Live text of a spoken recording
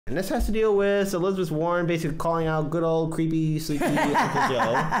And this has to deal with Elizabeth Warren basically calling out good old creepy, sleepy Uncle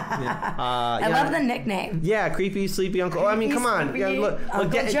Joe. I love the nickname. Yeah, creepy, sleepy Uncle. I mean, come on. Yeah, look,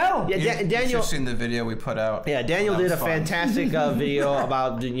 Uncle Joe. Yeah, Daniel. You've seen the video we put out. Yeah, Daniel did a fantastic video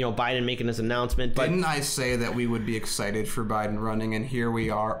about Biden making this announcement. But didn't I say that we would be excited for Biden running, and here we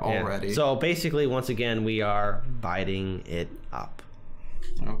are already. Yeah. So basically, once again, we are Biding it up.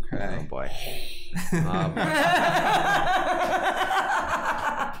 Okay. Oh boy.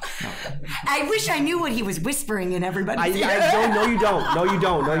 I wish I knew what he was whispering in everybody's ear. No, you don't. No, you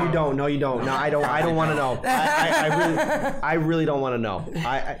don't. No, you don't. No, you don't. No, I don't. I don't want to know. I really don't want to know.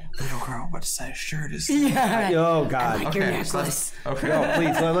 Little girl, what size shirt is? Yeah. Oh God. I like your necklace. Okay. No,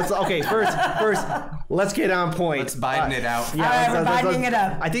 please. Let's. Okay. First, let's get on point. Let's Biden it out. Yeah, all right, we're Bidening it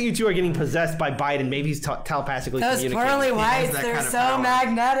up. I think you two are getting possessed by Biden. Maybe he's telepathically Those communicating. pearly whites, they're so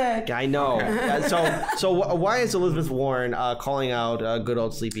magnetic. I know. So why is Elizabeth Warren calling out good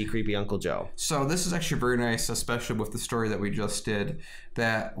old sleepy, creepy Uncle Joe? So this is actually very nice, especially with the story that we just did,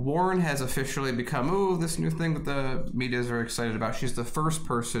 that Warren has officially become, this new thing that the medias are excited about. She's the first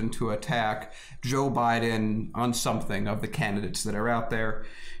person to attack Joe Biden on something of the candidates that are out there.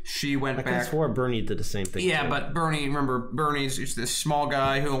 She went back. I swore Bernie did the same thing. Yeah, but Bernie's just this small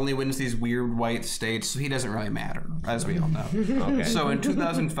guy who only wins these weird white states, so he doesn't really matter, as we all know. Okay. So in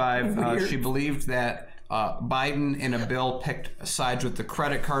 2005, she believed that Biden in a bill picked sides with the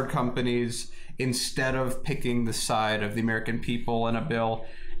credit card companies instead of picking the side of the American people in a bill.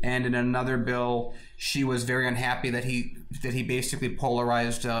 And in another bill, she was very unhappy that he basically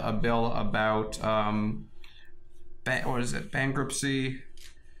polarized a bill about bankruptcy.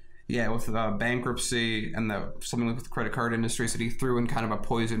 Yeah, with bankruptcy and something with the credit card industry, so he threw in kind of a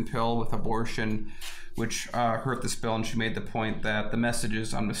poison pill with abortion, which hurt this bill. And she made the point that the message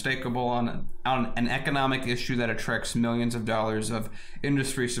is unmistakable on an economic issue that attracts millions of dollars of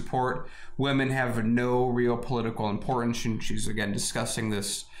industry support. Women have no real political importance. And she's again discussing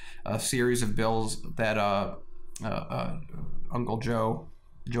this series of bills that Uncle Joe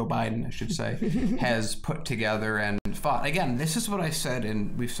Biden, I should say, has put together and fought. Again, this is what I said,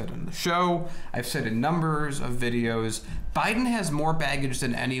 and we've said in the show, I've said in numbers of videos, Biden has more baggage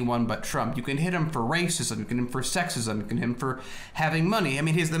than anyone but Trump. You can hit him for racism, you can hit him for sexism, you can hit him for having money. I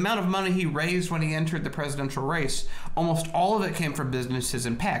mean, the amount of money he raised when he entered the presidential race, almost all of it came from businesses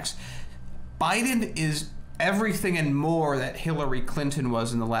and PACs. Biden is everything and more that Hillary Clinton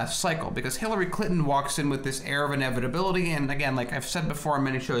was in the last cycle, because Hillary Clinton walks in with this air of inevitability, and again, like I've said before on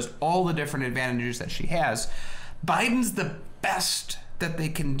many shows, all the different advantages that she has. Biden's the best that they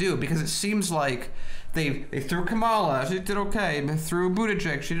can do, because it seems like they threw Kamala, she did okay, they threw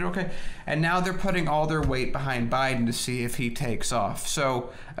Buttigieg, she did okay, and now they're putting all their weight behind Biden to see if he takes off. So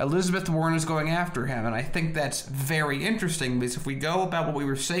Elizabeth Warren is going after him, and I think that's very interesting, because if we go about what we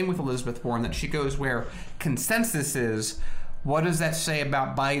were saying with Elizabeth Warren, that she goes where consensus is, what does that say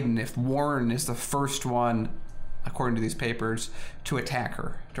about Biden if Warren is the first one, according to these papers, to attack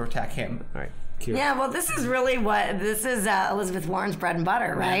him? All right. Yeah, well, this is Elizabeth Warren's bread and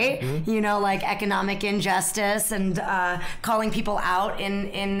butter, right? Mm-hmm. You know, like economic injustice and calling people out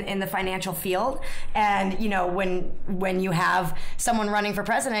in the financial field. And, you know, when you have someone running for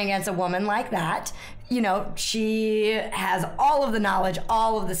president against a woman like that, you know, she has all of the knowledge,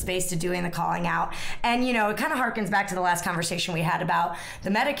 all of the space to doing the calling out. And, you know, it kind of harkens back to the last conversation we had about the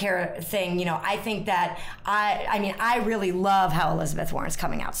Medicare thing. You know, I think that I really love how Elizabeth Warren's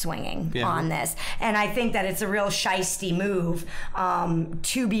coming out swinging on this. And I think that it's a real shisty move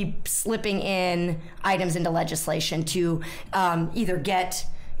to be slipping in items into legislation to either get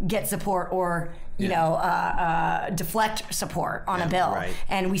support or, you know, deflect support on a bill. Right.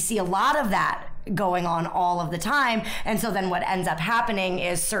 And we see a lot of that going on all of the time. And so then what ends up happening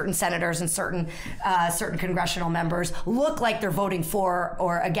is certain senators and certain congressional members look like they're voting for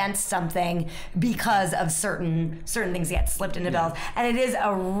or against something because of certain things that get slipped into bills. And it is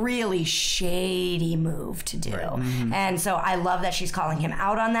a really shady move to do. Right. Mm-hmm. And so I love that she's calling him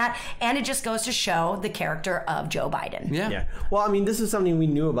out on that. And it just goes to show the character of Joe Biden. Yeah. Well, I mean, this is something we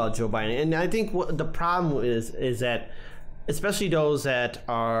knew about Joe Biden. And I think what the problem is that especially those that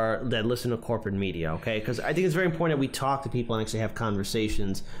listen to corporate media, okay? Because I think it's very important that we talk to people and actually have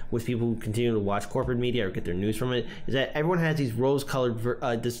conversations with people who continue to watch corporate media or get their news from it. Is that everyone has these rose-colored,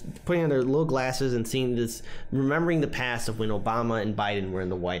 just putting on their little glasses and seeing this, remembering the past of when Obama and Biden were in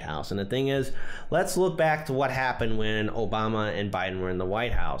the White House. And the thing is, let's look back to what happened when Obama and Biden were in the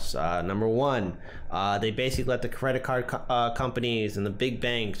White House. Number one, they basically let the credit card companies and the big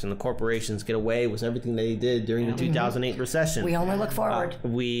banks and the corporations get away with everything they did during the 2008 recession. recession. We only look forward.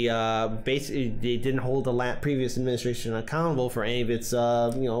 We basically they didn't hold the previous administration accountable for any of its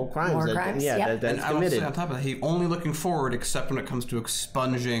crimes. War crimes, That's And I would say committed. on top of that, he only looking forward, except when it comes to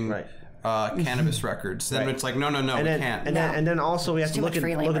expunging Right. cannabis records. Then Right. it's like, no, we can't. And then also we have It's to too look much at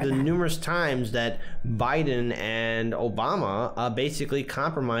free labor the in that. numerous times that Biden and Obama basically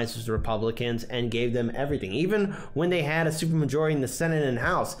compromised the Republicans and gave them everything. Even when they had a supermajority in the Senate and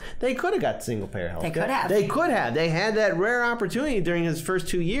House, they could have got single payer health. They could have. They could have. They had that rare opportunity during his first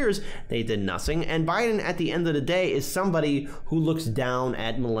 2 years. They did nothing. And Biden, at the end of the day, is somebody who looks down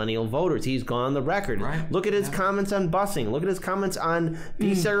at millennial voters. He's gone on the record. Right. Look at his comments on busing. Look at his comments on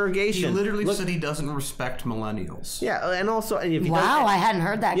desegregation. He literally Look, said he doesn't respect millennials. yeah, and also if he Wow, I hadn't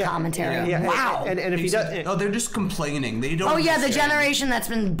heard that commentary. yeah, Wow. and if he does, Oh, they're just complaining. They don't. Oh yeah, the understand. generation that's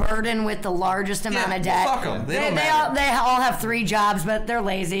been burdened with the largest amount of debt. Fuck 'em. They don't they all have 3 jobs, but they're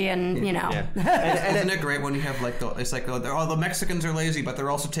lazy and yeah. and Isn't it great when you have like the Mexicans are lazy, but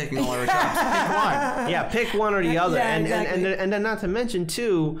they're also taking all our jobs. Pick one. yeah, pick one or the other, Yeah, and, exactly. and then not to mention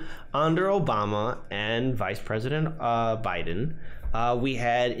too, under Obama and Vice President Biden, we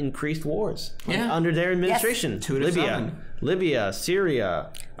had increased wars Yeah. under their administration. 2 to 7. Libya, Syria,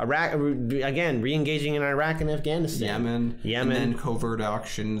 Iraq, again re-engaging in Iraq and Afghanistan, Yemen, and then covert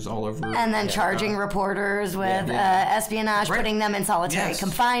auctions all over. and then charging reporters with espionage, Right. putting them in solitary Yes.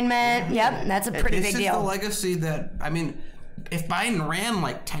 confinement. Yep, that's a pretty this big is the deal. legacy that if Biden ran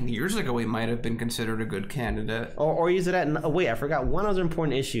like 10 years ago, he might have been considered a good candidate. or is it at? Wait, I forgot one other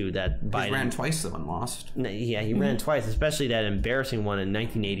important issue that Biden He ran twice though and lost. Yeah, he ran twice, especially that embarrassing one in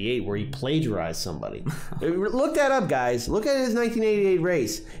 1988 where he plagiarized somebody. Look that up, guys. Look at his 1988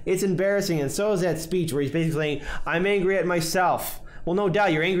 race. It's embarrassing, and so is that speech where he's basically saying, "I'm angry at myself." Well, no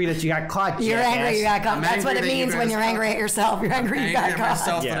doubt you're angry that you got caught. You're jackass. angry you got caught. I'm That's what it angry that you means when guys you're got angry at yourself. You're angry you I'm got angry at caught.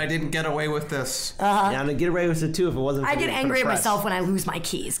 myself Yeah. that I didn't get away with this. Yeah, I'm gonna get away with it too if it wasn't. For I get the, for angry the at press. myself when I lose my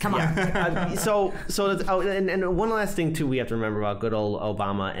keys. Come on. So that's, and one last thing too we have to remember about good old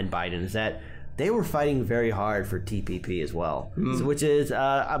Obama and Biden is that they were fighting very hard for TPP as well, so, which is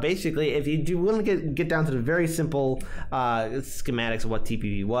basically, if you do want to get down to the very simple schematics of what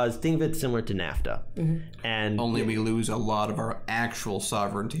TPP was, think of it similar to NAFTA. And Only we lose a lot of our actual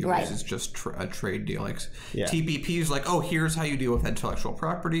sovereignty, Right. which is just a trade deal. Like Yeah. TPP is like, oh, here's how you deal with intellectual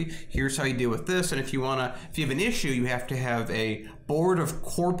property. Here's how you deal with this. And if you have an issue, you have to have a board of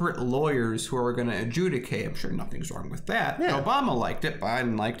corporate lawyers who are going to adjudicate. I'm sure nothing's wrong with that. Yeah. Obama liked it.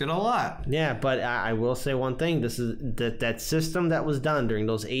 Biden liked it a lot. yeah, but I will say one thing: this is that system that was done during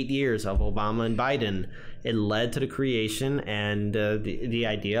those 8 years of Obama and Biden. It led to the creation and the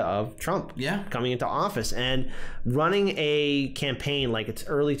idea of Trump coming into office and running a campaign like it's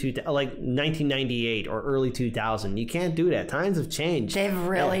like 1998 or early 2000. You can't do that. Times have changed. They've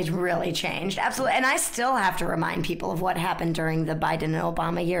really changed. Absolutely. And I still have to remind people of what happened during the Biden and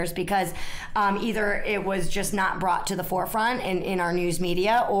Obama years because either it was just not brought to the forefront in our news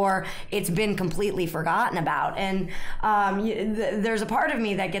media or it's been completely forgotten about. And there's a part of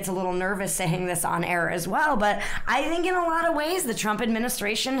me that gets a little nervous saying this on air as well. But I think in a lot of ways, the Trump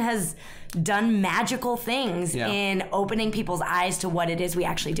administration has done magical things in opening people's eyes to what it is we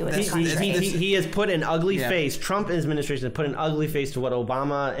actually do as a country. He has put an ugly face. Trump administration has put an ugly face to what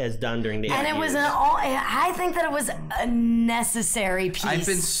Obama has done during the 8 And it years. was I think that it was a necessary piece. I've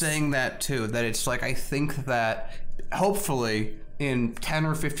been saying that too, that it's like, I think that hopefully in 10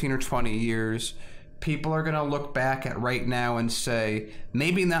 or 15 or 20 years, people are going to look back at right now and say,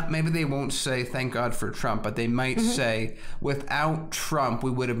 maybe they won't say thank God for Trump, but they might say without Trump, we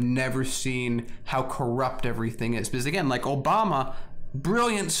would have never seen how corrupt everything is. Because again, like Obama,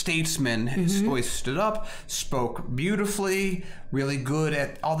 brilliant statesman, his voice stood up, spoke beautifully, really good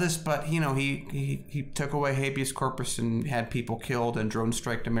at all this, but he took away habeas corpus and had people killed and drone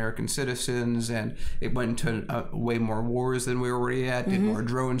striked American citizens, and it went into way more wars than we were already at, did more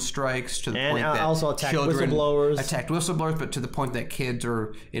drone strikes to the point that also attacked children whistleblowers, but to the point that kids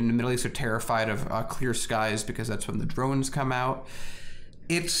in the Middle East are terrified of clear skies because that's when the drones come out.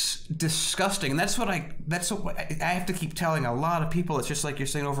 It's disgusting, and that's what I have to keep telling a lot of people. It's just like you're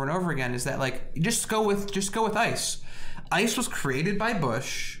saying over and over again, is that like just go with ICE. ICE was created by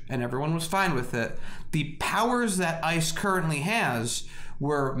Bush, and everyone was fine with it. The powers that ICE currently has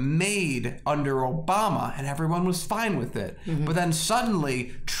were made under Obama, and everyone was fine with it. But then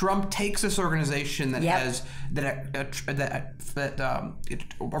suddenly, Trump takes this organization that has it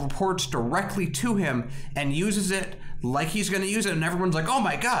reports directly to him and uses it like he's going to use it, and everyone's like, "Oh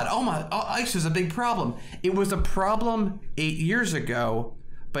my God, ICE is a big problem." It was a problem 8 years ago,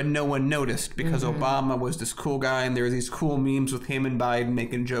 but no one noticed because Obama was this cool guy, and there were these cool memes with him and Biden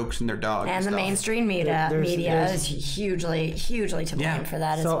making jokes and their dog. And the stuff. mainstream media is hugely to blame for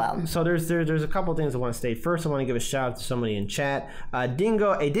that as well. So there's a couple things I want to state. First, I want to give a shout out to somebody in chat.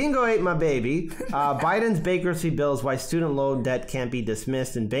 Dingo ate my baby. Biden's bankruptcy bill is why student loan debt can't be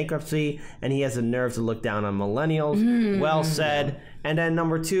dismissed in bankruptcy, and he has the nerve to look down on millennials. Well said. And then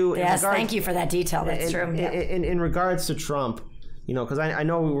number two, yes, thank you for that detail. That's true. In regards to Trump, you know, because I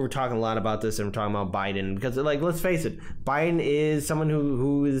know we were talking a lot about this and we're talking about Biden, because like, let's face it, Biden is someone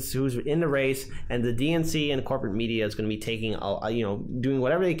who's in the race, and the DNC and corporate media is going to be taking, doing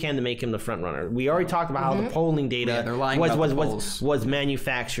whatever they can to make him the front runner. We already talked about how the polling data was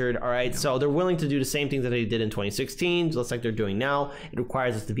manufactured. All right, so they're willing to do the same things that they did in 2016, just like they're doing now. It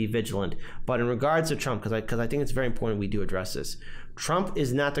requires us to be vigilant. But in regards to Trump, because I think it's very important we do address this. Trump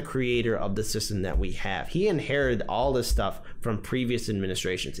is not the creator of the system that we have. He inherited all this stuff from previous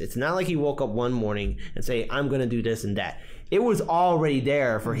administrations. It's not like he woke up one morning and say, I'm going to do this and that. It was already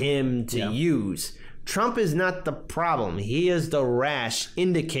there for him to use. Trump is not the problem. He is the rash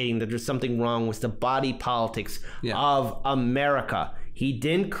indicating that there's something wrong with the body politics of America. He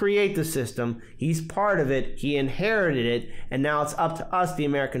didn't create the system. He's part of it. He inherited it. And now it's up to us, the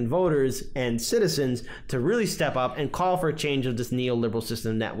American voters and citizens, to really step up and call for a change of this neoliberal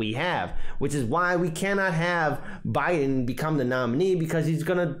system that we have, which is why we cannot have Biden become the nominee, because he's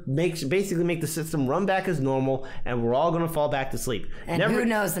going to basically make the system run back as normal, and we're all going to fall back to sleep. And who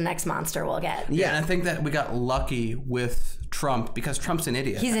knows the next monster we'll get. Yeah, and I think that we got lucky with Trump because Trump's an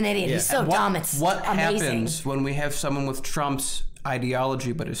idiot. He's an idiot. He's so dumb. It's what amazing. Happens when we have someone with Trump's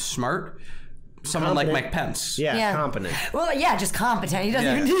ideology but is smart? Someone like Mike Pence. Yeah, competent. Well, yeah, just competent. He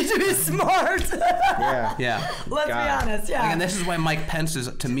doesn't even need to be smart. Yeah. Let's be honest. Yeah. And this is why Mike Pence is,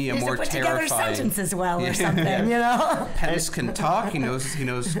 to me, a more put terrifying. Together sentences well or something. You know. Pence can talk. He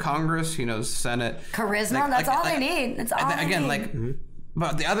knows Congress. He knows Senate. Charisma. That's all they need. That's all. Again,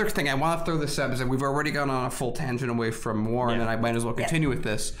 But the other thing I want to throw this up is that we've already gone on a full tangent away from Warren, and I might as well continue with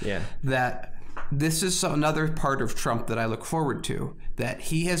this. That this is another part of Trump that I look forward to, that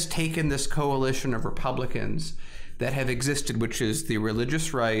he has taken this coalition of Republicans that have existed, which is the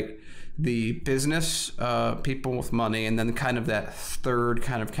religious right, the business people with money, and then kind of that third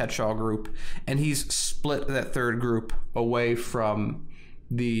kind of catch-all group, and he's split that third group away from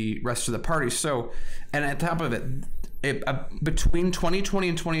the rest of the party. So, and on top of it, between 2020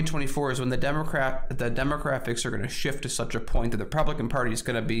 and 2024 is when the demographics are going to shift to such a point that the Republican Party is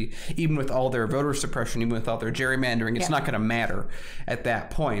going to be, even with all their voter suppression, even with all their gerrymandering, it's not going to matter at that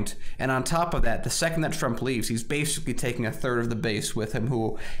point. And on top of that, the second that Trump leaves, he's basically taking a third of the base with him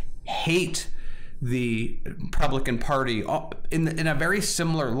who hate the Republican Party in a very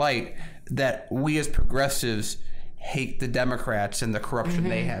similar light that we as progressives hate the Democrats and the corruption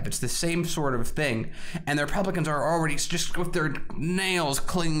they have. It's the same sort of thing. And the Republicans are already just with their nails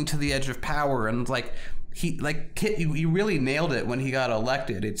clinging to the edge of power. And he really nailed it when he got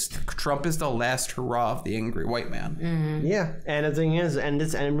elected. Trump is the last hurrah of the angry white man. Yeah. And the thing is,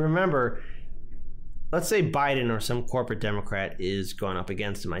 and remember, let's say Biden or some corporate Democrat is going up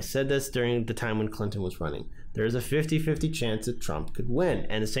against him. I said this during the time when Clinton was running. There's a 50-50 chance that Trump could win.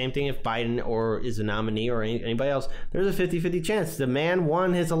 And the same thing if Biden is a nominee or anybody else, there's a 50-50 chance. The man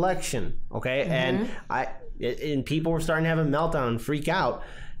won his election, okay? And people were starting to have a meltdown and freak out.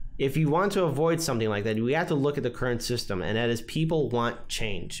 If you want to avoid something like that, we have to look at the current system, and that is people want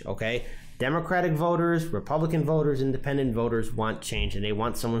change, okay? Democratic voters, Republican voters, independent voters want change, and they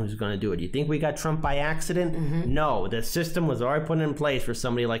want someone who's going to do it. You think we got Trump by accident? No, the system was already put in place for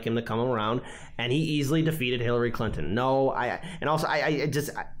somebody like him to come around, and he easily defeated Hillary Clinton. The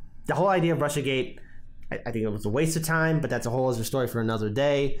whole idea of Russiagate, I think it was a waste of time, but that's a whole other story for another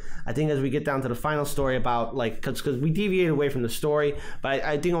day. I think as we get down to the final story about, because we deviated away from the story, but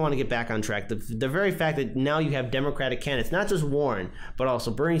I think I want to get back on track. The very fact that now you have Democratic candidates, not just Warren, but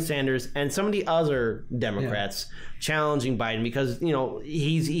also Bernie Sanders and some of the other Democrats challenging Biden, because,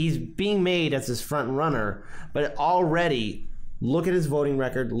 he's being made as this front runner, but already look at his voting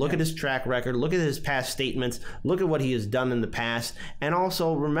record, look at his track record, look at his past statements, look at what he has done in the past, and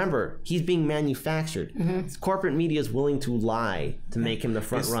also remember, he's being manufactured. Corporate media is willing to lie to make him the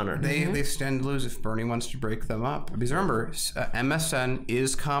front runner. They stand to lose if Bernie wants to break them up. Because remember, MSN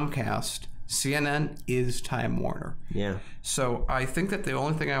is Comcast, CNN is Time Warner. Yeah. So I think that the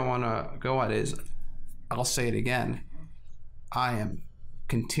only thing I want to go at is, I'll say it again,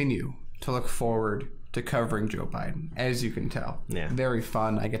 continue to look forward to covering Joe Biden, as you can tell. Yeah. Very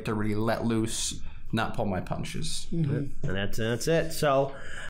fun. I get to really let loose, not pull my punches. And that's it. So